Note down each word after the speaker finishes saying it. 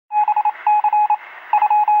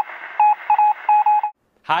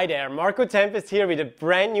Hi there, Marco Tempest here with a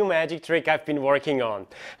brand new magic trick I've been working on.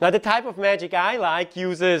 Now the type of magic I like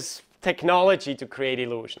uses technology to create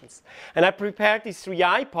illusions. And I prepared these 3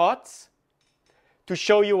 iPods to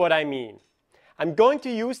show you what I mean. I'm going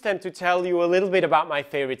to use them to tell you a little bit about my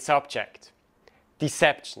favorite subject,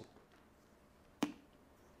 deception.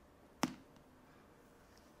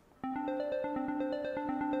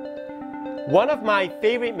 One of my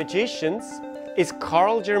favorite magicians is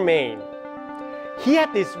Carl Germain. He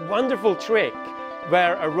had this wonderful trick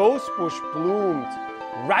where a rose bush bloomed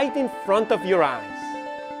right in front of your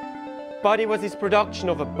eyes. But it was his production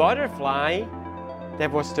of a butterfly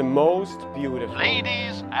that was the most beautiful.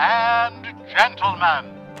 Ladies and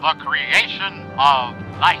gentlemen, the creation of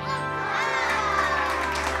light.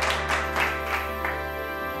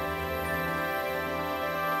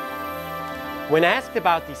 When asked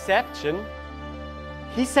about deception,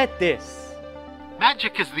 he said this.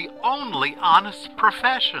 Magic is the only honest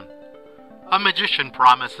profession. A magician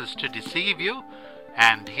promises to deceive you,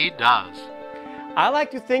 and he does. I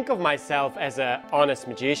like to think of myself as an honest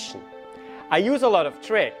magician. I use a lot of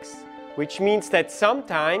tricks, which means that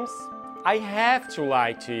sometimes I have to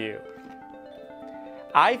lie to you.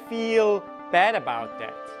 I feel bad about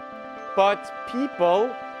that, but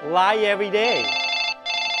people lie every day.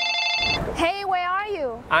 Hey, where are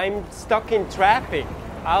you? I'm stuck in traffic.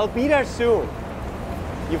 I'll be there soon.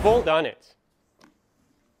 You've all done it.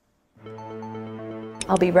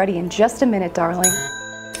 I'll be ready in just a minute, darling.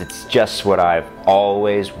 It's just what I've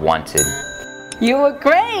always wanted. You were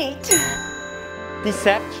great!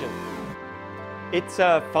 Deception. It's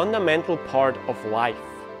a fundamental part of life.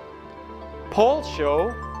 Polls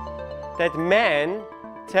show that men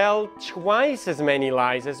tell twice as many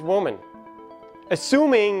lies as women,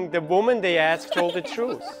 assuming the woman they ask told the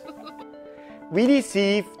truth. We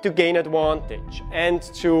deceive to gain advantage and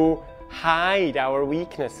to hide our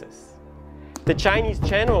weaknesses. The Chinese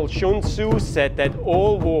general Sun Tzu said that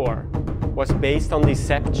all war was based on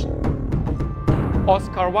deception.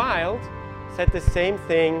 Oscar Wilde said the same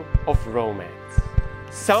thing of romance.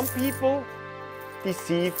 Some people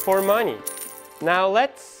deceive for money. Now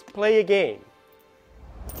let's play a game.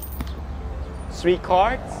 3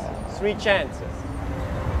 cards, 3 chances.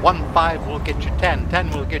 1-5 will get you 10, 10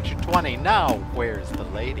 will get you 20. Now, where's the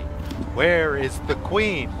lady? Where is the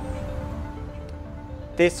queen?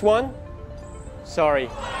 This one? Sorry,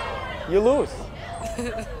 you lose.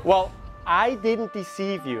 Well, I didn't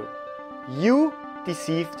deceive you. You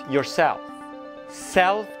deceived yourself.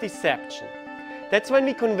 Self-deception. That's when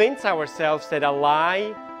we convince ourselves that a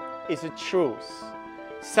lie is a truth.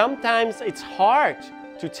 Sometimes it's hard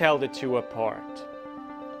to tell the two apart.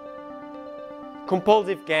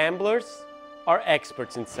 Compulsive gamblers are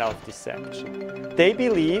experts in self-deception. They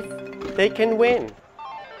believe they can win.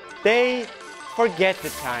 They forget the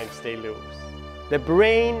times they lose. The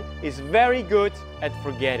brain is very good at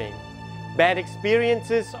forgetting. Bad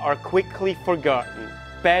experiences are quickly forgotten.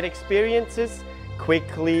 Bad experiences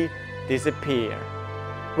quickly disappear.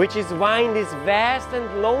 Which is why in this vast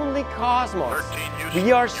and lonely cosmos,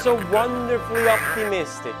 we are so wonderfully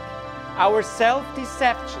optimistic. Our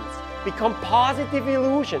self-deceptions become positive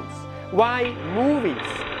illusions. Why movies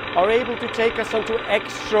are able to take us onto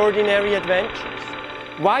extraordinary adventures.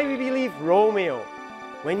 Why we believe Romeo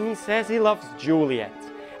when he says he loves Juliet.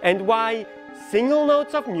 And why single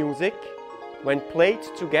notes of music, when played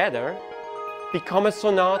together, become a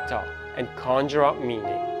sonata and conjure up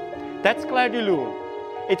meaning. That's Clair de Lune.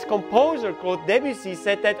 Its composer, Claude Debussy,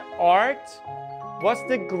 said that art was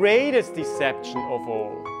the greatest deception of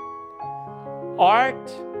all.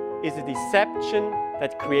 Art is a deception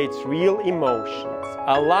that creates real emotions,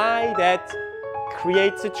 a lie that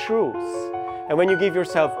creates a truth. And when you give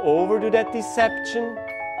yourself over to that deception,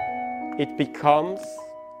 it becomes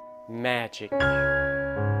magic.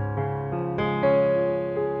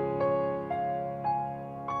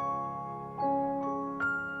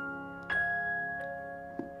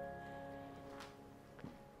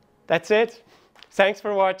 That's it. Thanks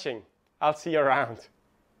for watching. I'll see you around.